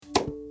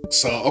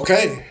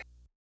Okay.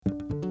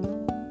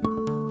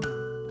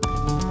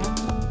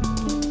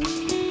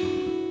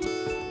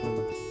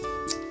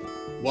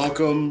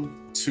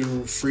 Welcome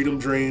to Freedom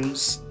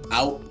Dreams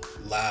Out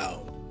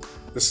Loud.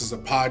 This is a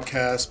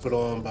podcast put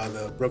on by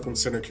the Brooklyn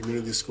Center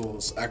Community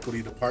Schools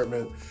Equity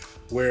Department,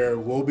 where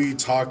we'll be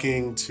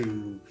talking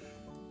to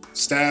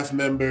staff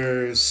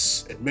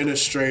members,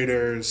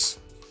 administrators,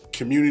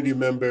 community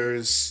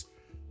members,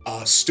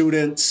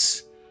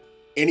 students,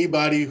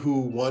 anybody who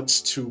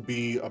wants to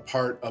be a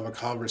part of a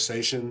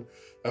conversation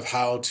of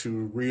how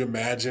to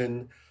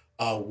reimagine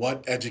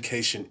what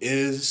education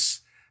is,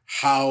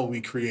 how we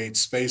create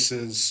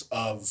spaces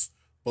of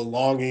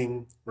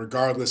belonging,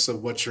 regardless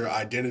of what your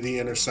identity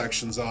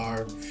intersections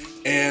are,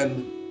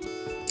 and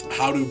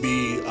how to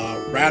be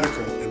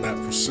radical in that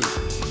pursuit.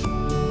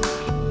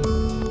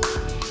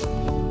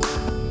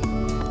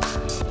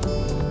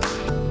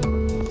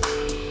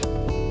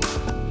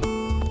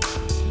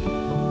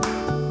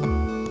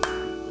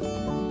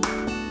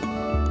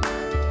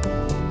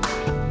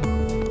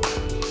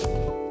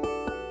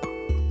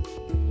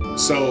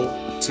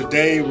 So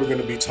today we're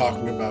going to be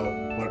talking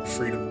about what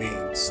freedom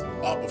means.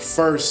 But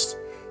first,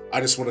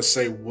 I just want to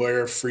say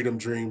where Freedom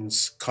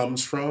Dreams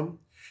comes from.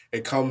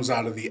 It comes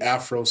out of the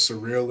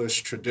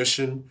Afro-Surrealist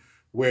tradition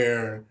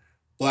where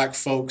Black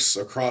folks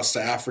across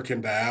the African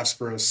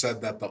diaspora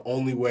said that the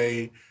only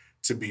way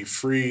to be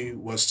free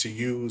was to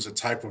use a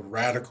type of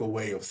radical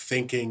way of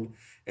thinking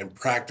and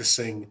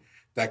practicing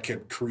that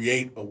could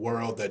create a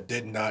world that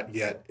did not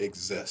yet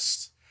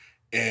exist.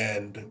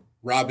 And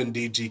Robin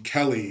D.G.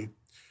 Kelley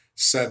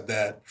said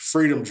that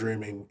freedom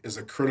dreaming is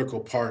a critical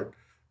part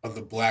of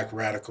the Black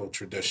radical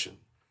tradition.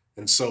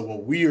 And so,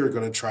 what we are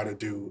going to try to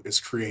do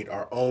is create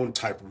our own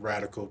type of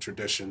radical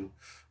tradition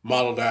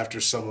modeled after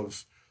some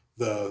of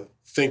the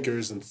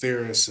thinkers and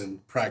theorists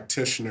and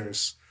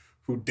practitioners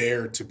who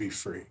dared to be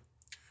free.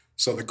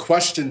 So, the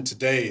question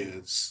today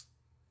is,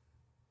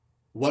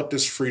 what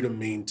does freedom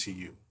mean to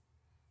you?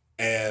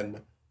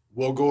 And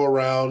we'll go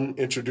around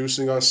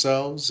introducing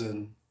ourselves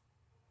and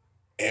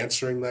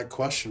answering that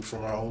question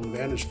from our own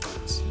vantage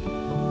points.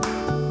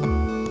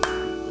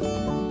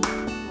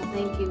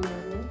 Thank you,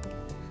 Manu.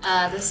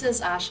 This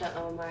is Asha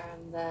Omar.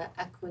 I'm the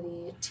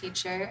equity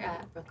teacher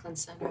at Brooklyn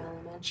Center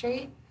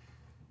Elementary.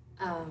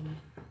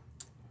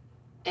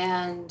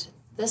 And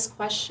this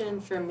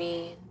question for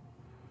me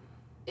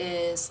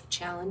is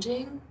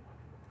challenging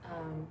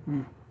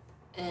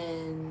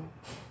in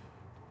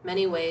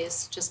many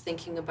ways, just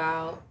thinking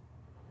about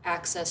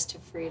access to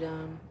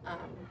freedom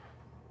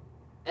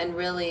and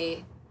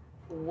really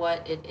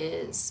what it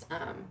is.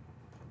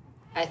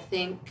 I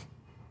think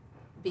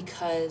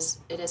because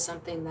it is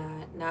something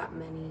that not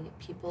many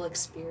people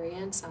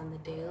experience on the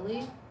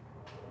daily,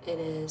 it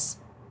is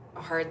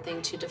a hard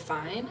thing to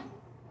define.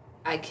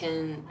 I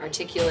can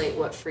articulate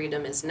what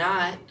freedom is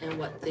not and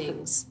what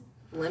things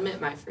limit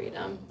my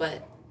freedom,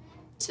 but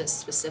to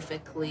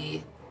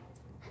specifically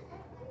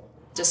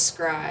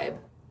describe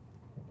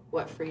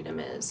what freedom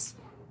is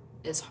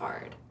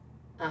hard.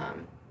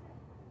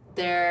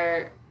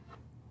 There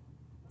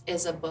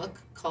is a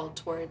book called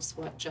Towards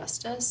What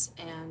Justice,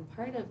 and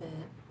part of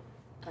it,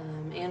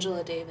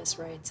 Angela Davis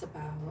writes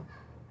about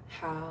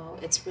how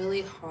it's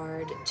really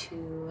hard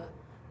to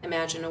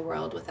imagine a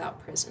world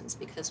without prisons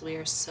because we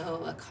are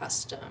so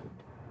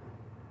accustomed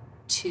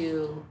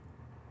to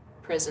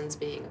prisons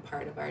being a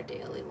part of our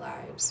daily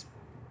lives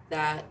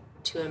that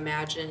to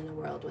imagine a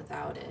world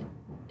without it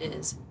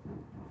is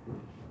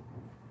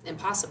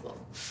impossible.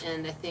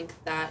 And I think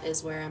that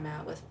is where I'm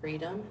at with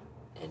freedom.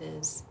 It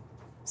is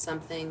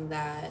something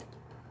that,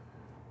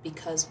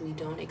 because we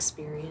don't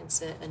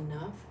experience it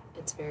enough,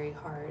 it's very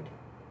hard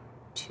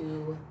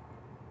to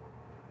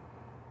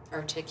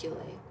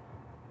articulate.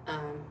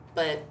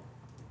 But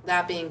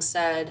that being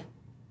said,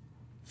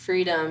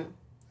 freedom,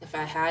 if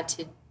I had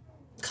to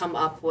come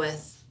up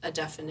with a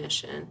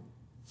definition,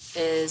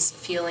 is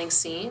feeling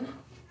seen,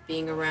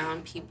 being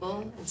around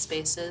people and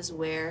spaces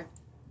where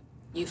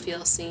you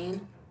feel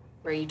seen,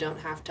 where you don't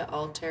have to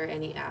alter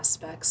any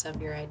aspects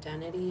of your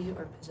identity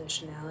or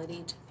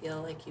positionality to feel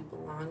like you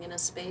belong in a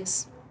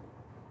space,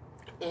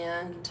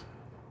 and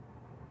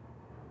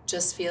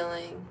just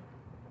feeling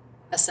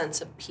a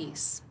sense of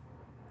peace.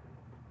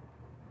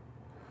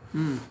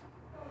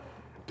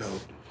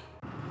 Dope.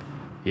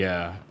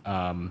 Yeah,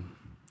 I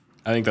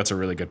think that's a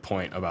really good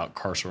point about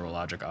carceral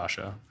logic,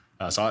 Asha.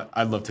 So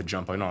I'd love to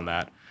jump in on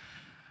that.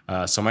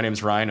 So my name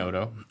is Ryan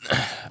Odo.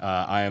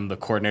 I am the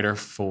coordinator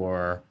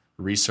for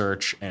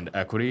research and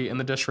equity in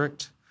the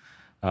district.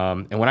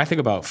 And when I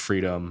think about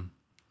freedom,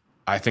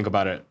 I think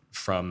about it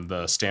from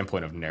the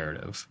standpoint of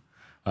narrative.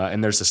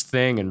 And there's this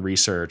thing in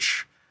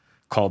research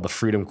called the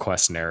Freedom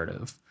Quest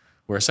narrative,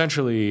 where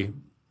essentially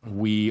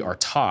we are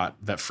taught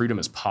that freedom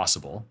is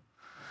possible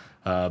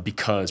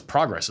because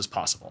progress is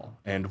possible.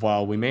 And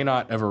while we may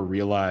not ever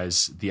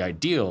realize the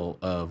ideal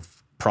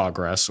of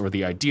progress or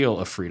the ideal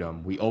of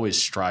freedom, we always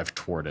strive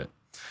toward it.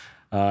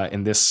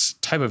 And this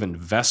type of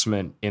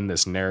investment in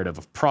this narrative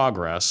of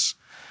progress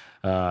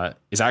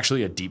is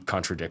actually a deep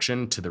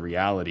contradiction to the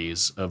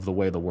realities of the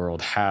way the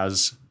world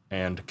has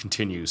and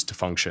continues to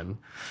function,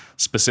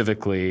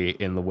 specifically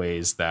in the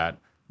ways that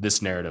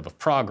this narrative of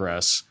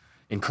progress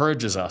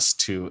encourages us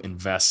to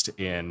invest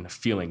in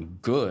feeling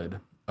good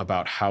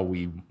about how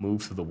we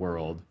move through the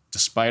world,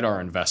 despite our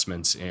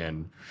investments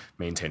in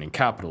maintaining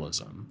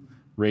capitalism,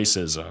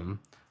 racism,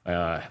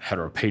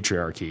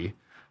 heteropatriarchy,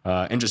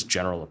 and just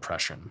general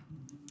oppression.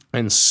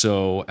 And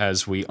so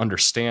as we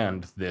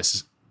understand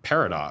this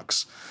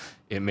paradox,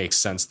 it makes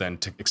sense then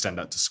to extend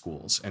that to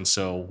schools. And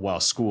so while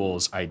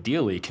schools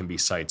ideally can be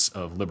sites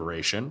of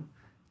liberation,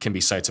 can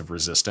be sites of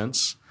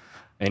resistance,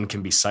 and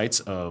can be sites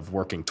of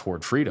working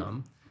toward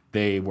freedom,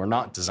 they were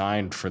not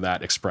designed for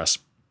that express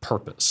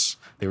purpose.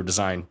 They were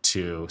designed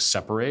to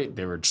separate.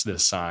 They were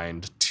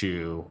designed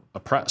to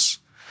oppress.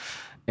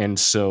 And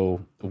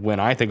so when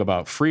I think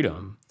about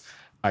freedom,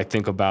 I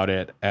think about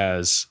it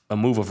as a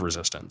move of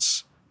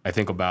resistance. I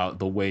think about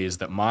the ways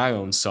that my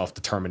own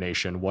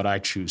self-determination, what I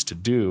choose to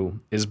do,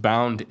 is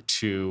bound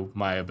to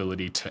my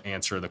ability to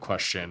answer the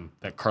question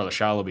that Carla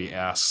Shalaby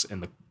asks in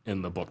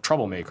the book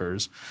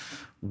Troublemakers: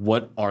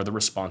 what are the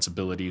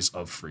responsibilities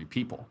of free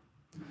people?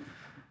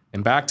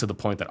 And back to the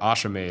point that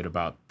Asha made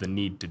about the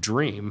need to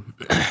dream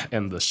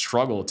and the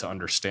struggle to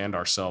understand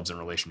ourselves in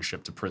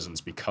relationship to prisons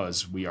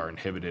because we are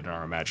inhibited in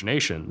our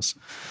imaginations.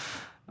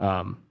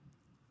 One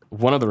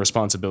of the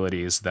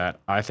responsibilities that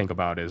I think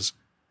about is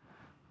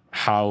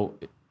how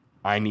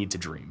I need to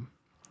dream.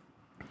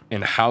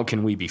 And how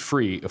can we be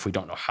free if we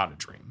don't know how to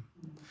dream?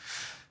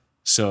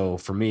 So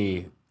for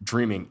me,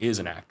 dreaming is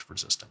an act of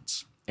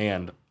resistance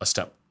and a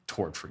step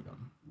toward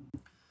freedom.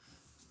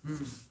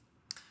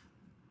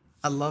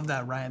 I love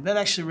that, Ryan. That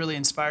actually really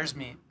inspires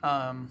me.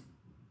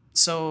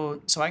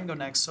 So I can go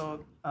next.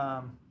 So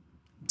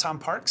Tom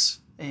Parks,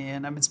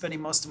 and I've been spending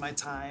most of my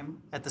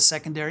time at the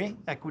secondary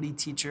equity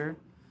teacher.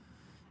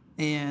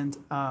 And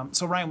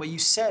so Ryan, what you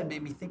said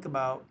made me think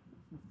about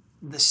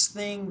this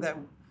thing that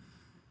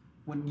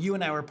when you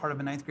and I were part of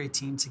a ninth grade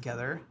team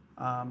together,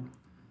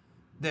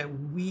 that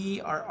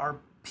our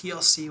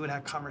PLC would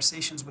have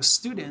conversations with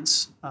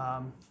students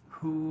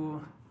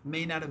who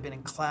may not have been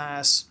in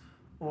class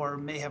or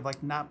may have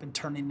not been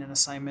turning in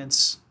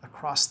assignments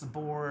across the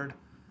board.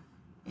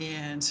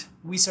 And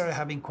we started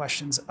having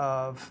questions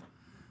of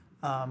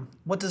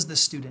what does the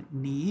student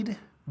need?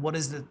 What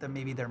is it that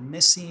maybe they're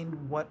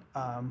missing?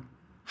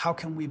 How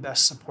can we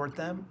best support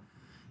them?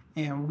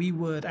 And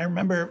I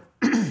remember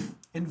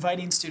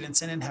inviting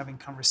students in and having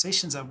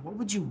conversations of what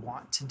would you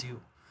want to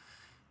do?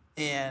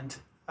 And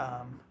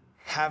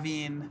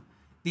having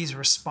these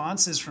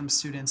responses from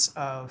students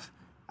of,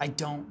 I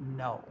don't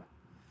know.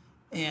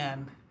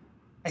 And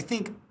I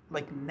think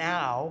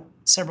now,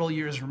 several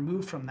years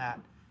removed from that,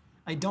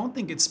 I don't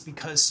think it's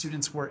because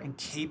students were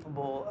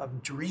incapable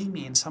of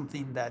dreaming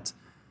something that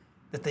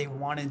they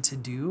wanted to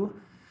do.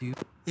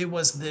 It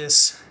was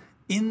this,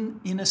 in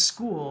a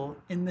school,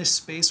 in this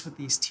space with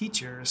these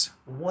teachers,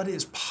 what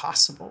is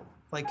possible?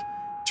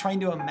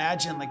 Trying to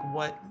imagine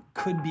what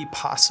could be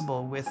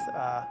possible with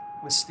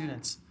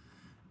students.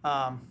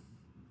 And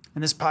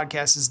this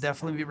podcast is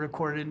definitely being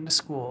recorded in the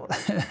school,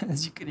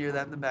 as you can hear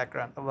that in the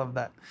background. I love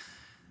that.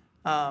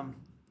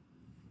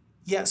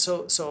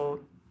 So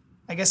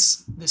I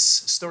guess this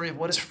story of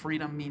what does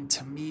freedom mean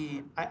to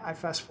me, I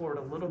fast forward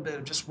a little bit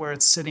of just where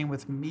it's sitting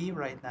with me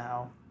right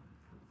now,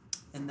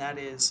 and that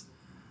is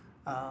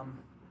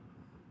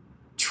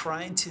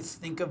trying to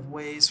think of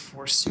ways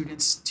for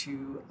students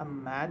to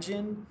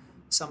imagine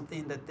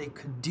something that they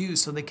could do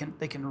so they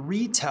can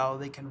retell,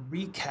 they can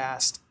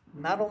recast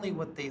not only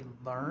what they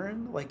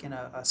learn in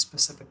a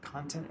specific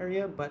content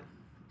area, but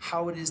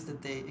how it is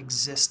that they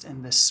exist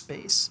in this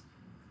space.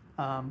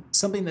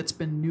 Something that's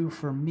been new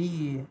for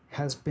me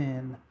has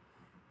been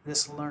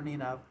this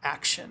learning of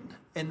action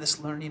and this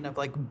learning of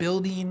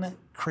building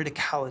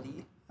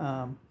criticality,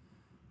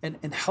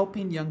 and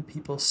helping young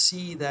people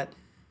see that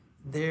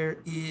there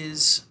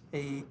is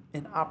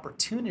an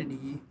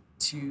opportunity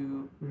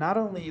to not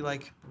only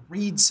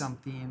read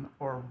something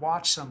or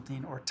watch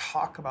something or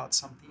talk about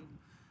something.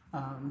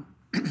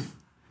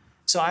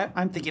 So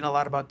I'm thinking a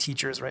lot about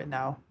teachers right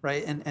now,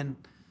 right? And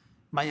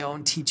my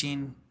own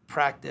teaching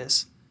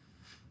practice.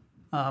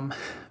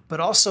 But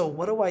also,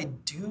 what do I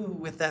do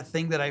with that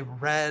thing that I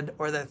read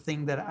or that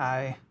thing that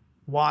I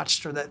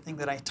watched or that thing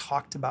that I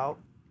talked about?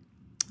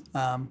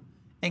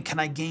 And can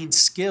I gain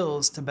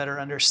skills to better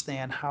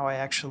understand how I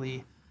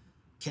actually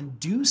can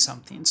do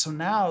something? So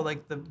now,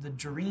 the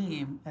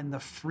dream and the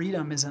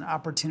freedom is an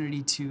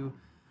opportunity to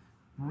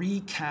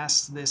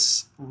recast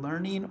this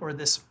learning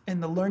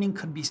and the learning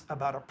could be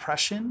about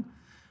oppression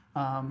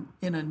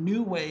in a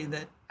new way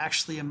that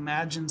actually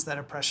imagines that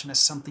oppression as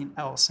something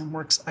else and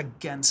works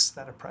against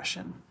that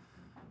oppression.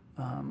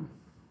 I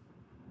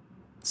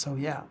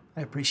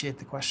appreciate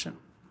the question.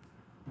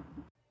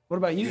 What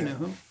about you,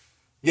 Nuhu?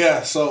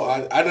 Yeah, so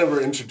I never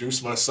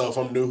introduced myself.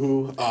 I'm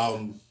Nuhu.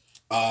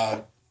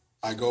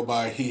 I go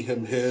by he,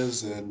 him,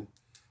 his, and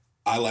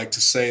I like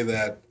to say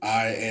that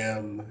I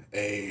am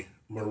a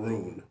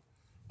maroon.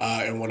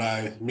 And what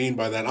I mean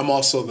by that, I'm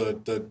also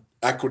the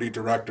equity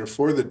director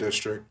for the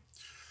district.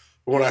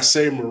 But when I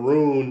say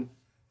maroon,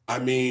 I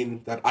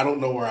mean that I don't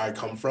know where I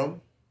come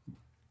from.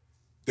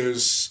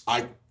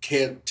 I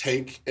can't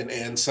take an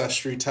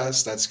ancestry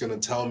test that's going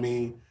to tell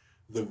me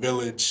the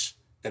village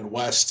in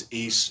West,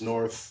 East,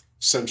 North,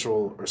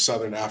 Central, or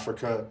Southern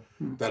Africa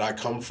that I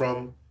come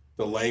from,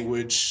 the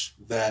language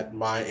that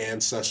my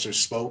ancestors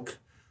spoke.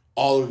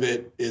 All of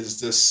it is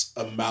this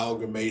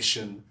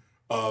amalgamation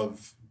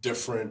of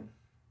different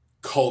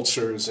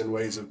cultures and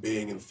ways of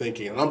being and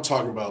thinking. And I'm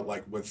talking about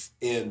like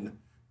within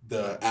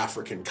the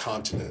African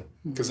continent,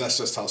 because that's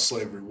just how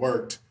slavery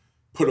worked.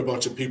 Put a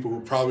bunch of people who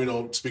probably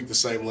don't speak the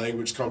same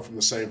language, come from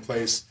the same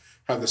place,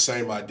 have the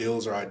same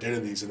ideals or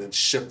identities, and then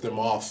ship them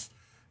off,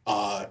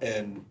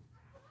 and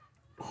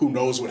who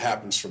knows what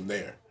happens from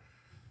there.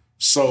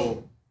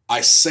 So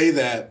I say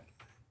that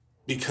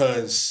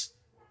because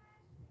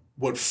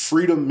what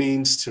freedom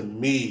means to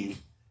me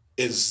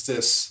is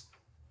this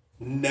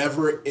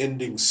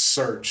never-ending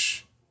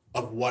search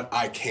of what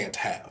I can't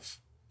have.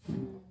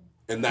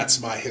 And that's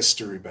my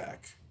history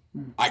back.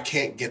 I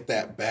can't get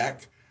that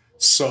back,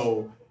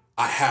 so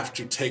I have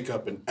to take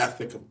up an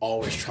ethic of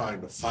always trying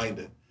to find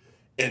it.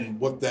 And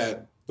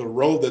the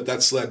road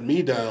that's led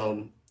me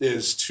down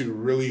is to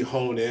really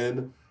hone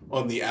in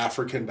on the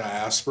African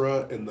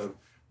diaspora and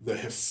the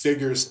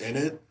figures in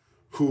it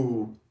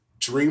who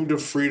dreamed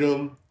of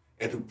freedom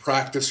and who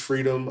practiced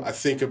freedom. I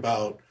think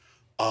about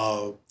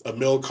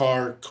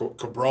Amilcar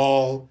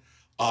Cabral,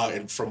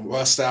 and from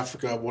West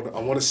Africa. I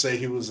want to say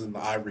he was in the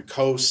Ivory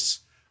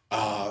Coast,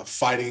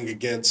 fighting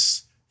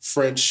against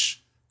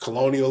French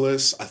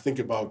colonialists. I think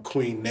about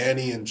Queen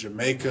Nanny in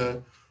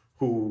Jamaica,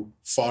 who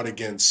fought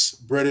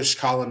against British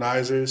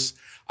colonizers.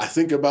 I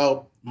think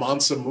about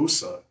Mansa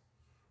Musa,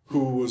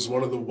 who was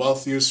one of the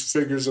wealthiest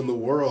figures in the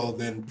world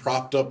and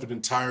propped up an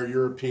entire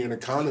European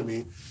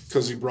economy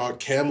because he brought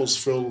camels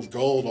filled with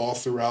gold all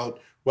throughout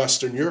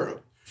Western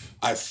Europe.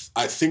 I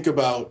think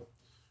about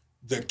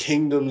the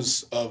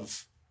kingdoms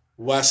of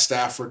West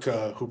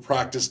Africa who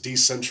practiced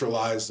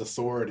decentralized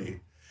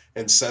authority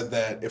and said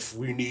that if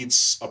we need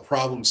a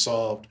problem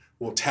solved,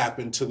 we'll tap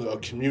into a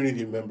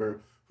community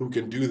member who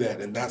can do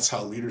that, and that's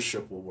how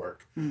leadership will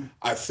work.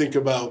 I think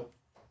about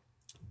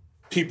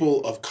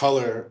people of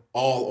color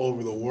all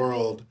over the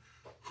world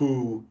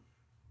who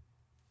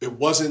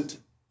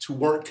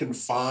weren't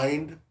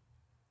confined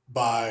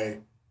by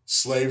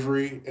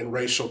slavery and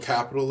racial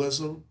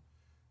capitalism,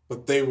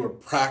 but they were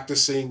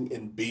practicing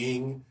and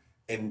being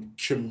and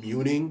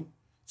communing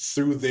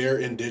through their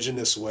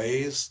indigenous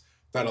ways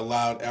that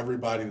allowed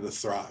everybody to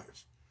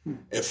thrive.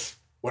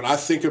 When I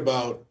think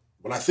about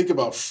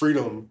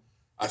freedom,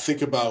 I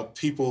think about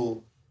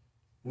people,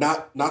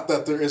 not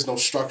that there is no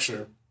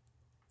structure,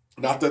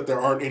 not that there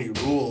aren't any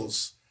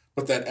rules,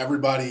 but that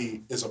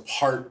everybody is a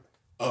part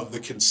of the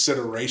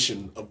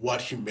consideration of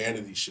what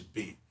humanity should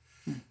be.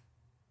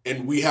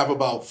 And we have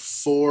about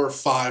 400 or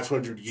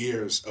 500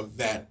 years of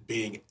that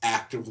being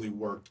actively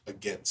worked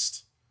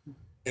against.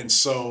 And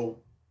so,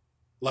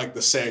 like the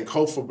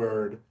Sankofa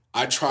bird,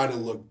 I try to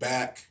look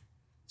back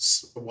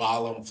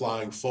while I'm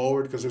flying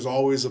forward, because there's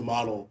always a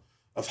model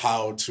of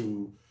how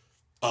to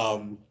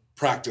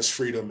practice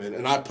freedom.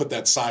 And I put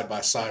that side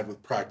by side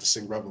with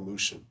practicing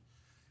revolution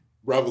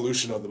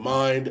of the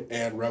mind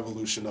and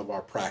revolution of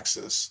our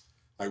praxis.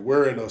 Like,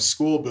 we're in a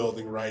school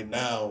building right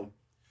now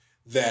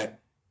that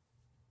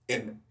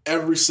in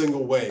every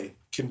single way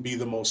can be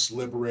the most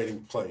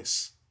liberating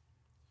place.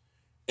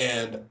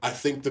 And I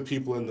think the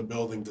people in the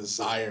building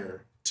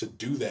desire to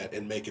do that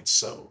and make it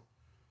so.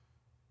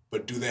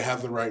 But do they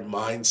have the right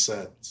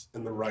mindset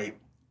and the right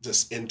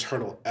just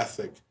internal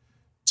ethic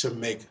to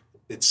make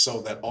it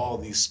so that all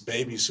these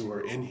babies who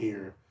are in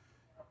here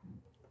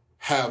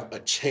have a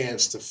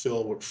chance to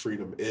feel what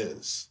freedom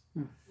is?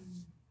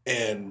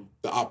 And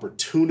the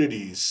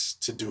opportunities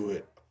to do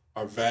it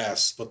are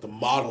vast, but the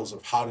models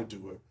of how to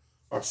do it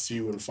are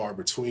few and far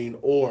between,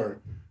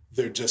 or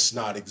they're just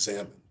not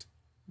examined.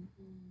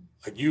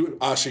 Like you,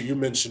 Asha, you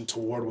mentioned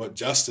Toward What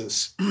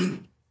Justice,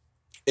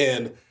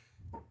 and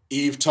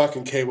Eve Tuck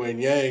and Kay Wayne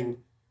Yang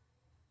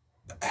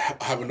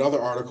have another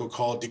article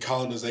called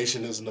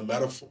Decolonization Isn't a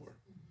Metaphor.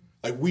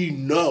 Like, we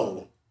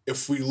know,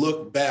 if we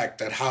look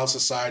back at how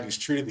societies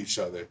treated each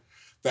other,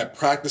 that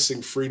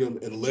practicing freedom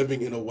and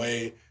living in a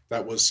way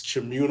that was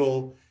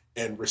communal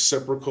and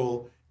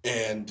reciprocal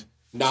and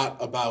not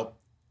about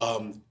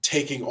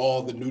taking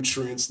all the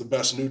nutrients, the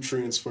best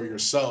nutrients for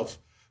yourself,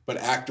 but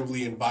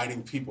actively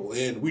inviting people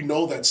in. We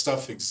know that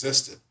stuff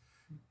existed.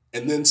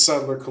 And then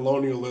settler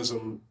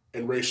colonialism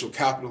and racial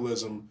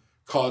capitalism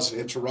caused an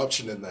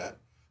interruption in that.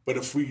 But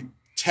if we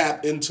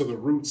tap into the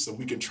roots, then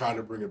we can try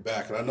to bring it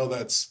back. And I know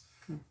that's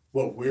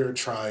what we're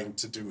trying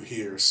to do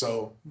here.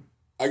 So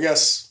I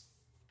guess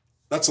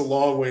that's a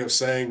long way of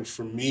saying,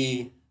 for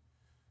me,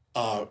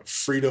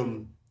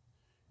 freedom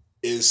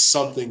is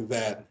something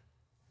that,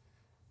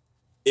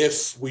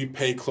 if we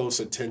pay close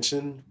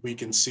attention, we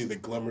can see the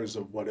glimmers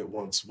of what it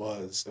once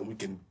was, and we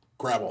can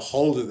grab a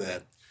hold of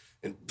that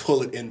and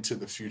pull it into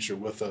the future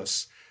with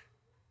us.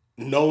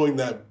 knowing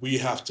that we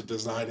have to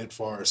design it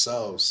for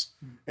ourselves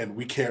and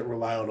we can't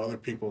rely on other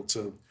people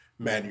to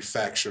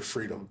manufacture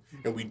freedom,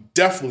 and we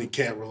definitely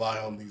can't rely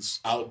on these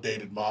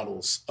outdated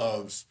models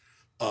of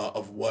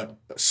what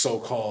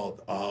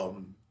so-called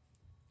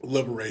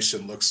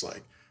liberation looks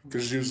like,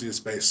 because usually it's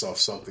based off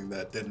something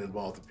that didn't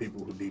involve the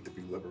people who need to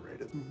be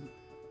liberated.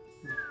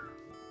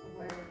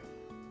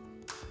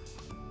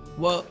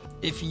 Well,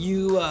 if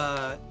you're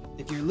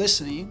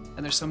listening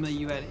and there's something that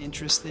you had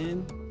interest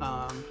in,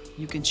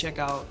 you can check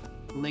out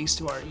links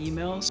to our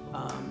emails.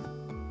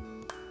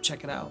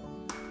 Check it out.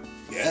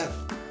 Yeah,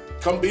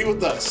 come be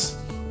with us.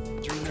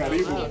 Dream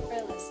Karibu. Thank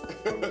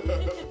you for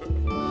listening.